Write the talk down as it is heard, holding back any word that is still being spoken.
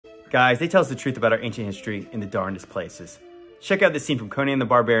Guys, they tell us the truth about our ancient history in the darndest places. Check out this scene from Conan the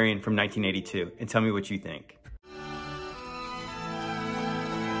Barbarian from 1982 and tell me what you think.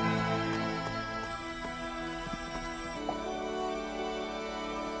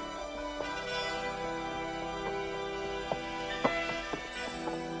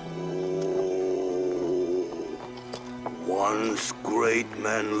 Once great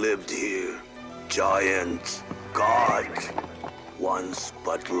men lived here, giants, gods, once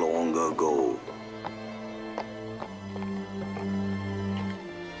but long ago.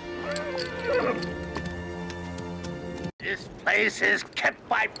 This place is kept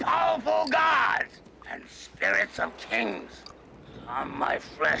by powerful gods and spirits of kings. On my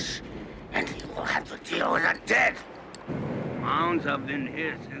flesh, and you will have to deal with the dead. Mounds have been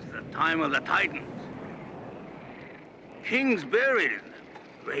here since the time of the Titans. Kings buried in them,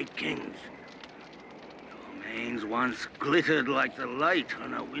 great kings. Domains once glittered like the light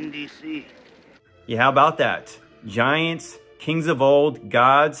on a windy sea. Yeah, how about that? Giants, kings of old,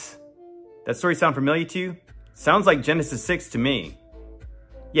 gods. That story sound familiar to you? Sounds like Genesis 6 to me.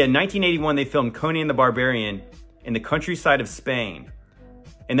 Yeah, in 1981, they filmed Conan the Barbarian in the countryside of Spain.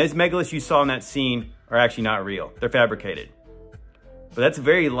 And those megaliths you saw in that scene are actually not real. They're fabricated. But that's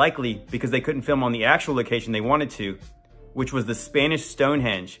very likely because they couldn't film on the actual location they wanted to, which was the Spanish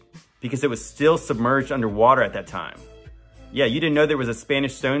Stonehenge, because it was still submerged underwater at that time. Yeah, you didn't know there was a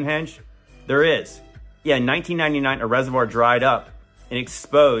Spanish Stonehenge? There is. Yeah, in 1999, a reservoir dried up and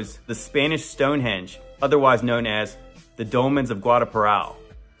exposed the Spanish Stonehenge, otherwise known as the Dolmens of Guadalparal.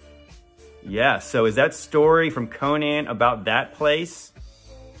 Yeah, so is that story from Conan about that place?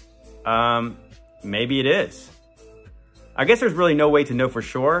 Maybe it is. I guess there's really no way to know for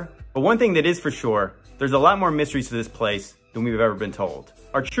sure, but one thing that is for sure, there's a lot more mysteries to this place than we've ever been told.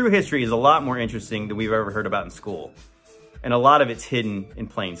 Our true history is a lot more interesting than we've ever heard about in school, and a lot of it's hidden in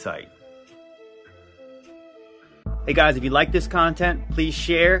plain sight. Hey guys, if you like this content, please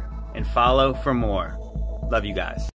share and follow for more. Love you guys.